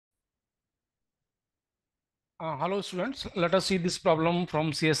Hello students, let us see this problem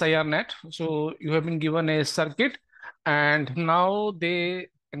from CSIR net. So you have been given a circuit and now in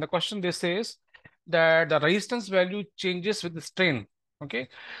the question they says that the resistance value changes with the strain. Okay,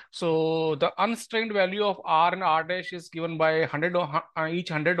 so the unstrained value of R and R dash is given by 100 each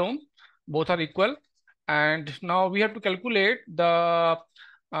 100 ohm, both are equal. And now we have to calculate the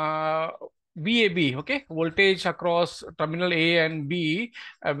uh, VAB, okay, voltage across terminal A and B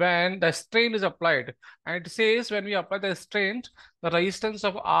when the strain is applied. And it says when we apply the strain, the resistance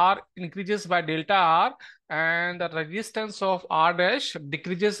of R increases by delta R and the resistance of R dash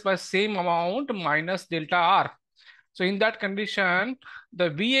decreases by same amount minus delta R. So in that condition, the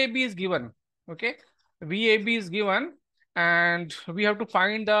VAB is given, okay? VAB is given and we have to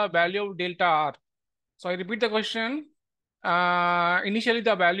find the value of delta R. So I repeat the question. Initially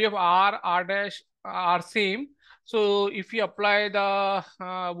the value of R dash are same. So if you apply the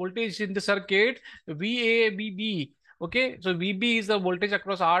voltage in the circuit, VABB, okay, so VB is the voltage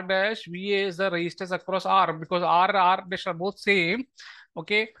across R dash, VA is the resistance across R, because R dash are both same,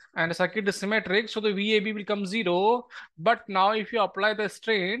 okay, and the circuit is symmetric, so the VAB will become 0. But now if you apply the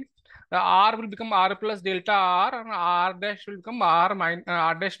strain, the R will become R plus delta R and R dash will become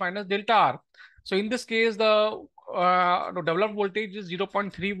R dash minus delta R. So in this case, the developed voltage is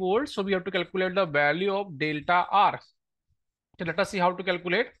 0.3 volts. So we have to calculate the value of delta R. So let us see how to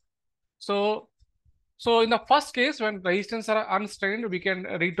calculate. So in the first case, when resistance are unstrained, we can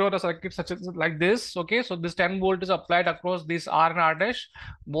redraw the circuit such as like this. Okay, so this 10 volt is applied across this R and R dash.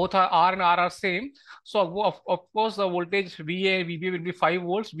 Both are R and R are same. So of course, the voltage VA, VB will be 5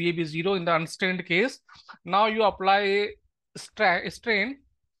 volts, VAB is 0 in the unstrained case. Now you apply strain.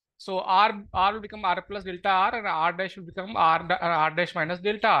 So R will become R plus delta R and R dash will become R dash minus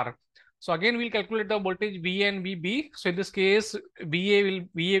delta R. So again, we'll calculate the voltage V and VB. So in this case, VA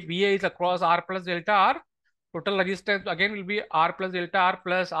is across R plus delta R. Total resistance again will be R plus delta R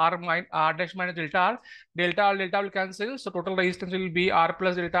plus R dash minus delta R. Delta will cancel. So total resistance will be R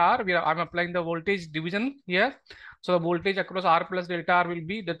plus delta R. I'm applying the voltage division here. So the voltage across R plus delta R will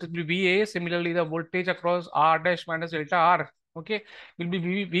be, that will be VA. Similarly, the voltage across R dash minus delta R, okay, will be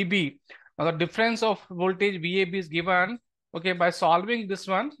VB. Now the difference of voltage VAB is given. Okay, by solving this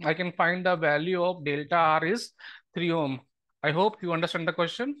one, I can find the value of delta R is 3 ohm. I hope you understand the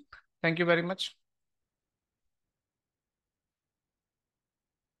question. Thank you very much.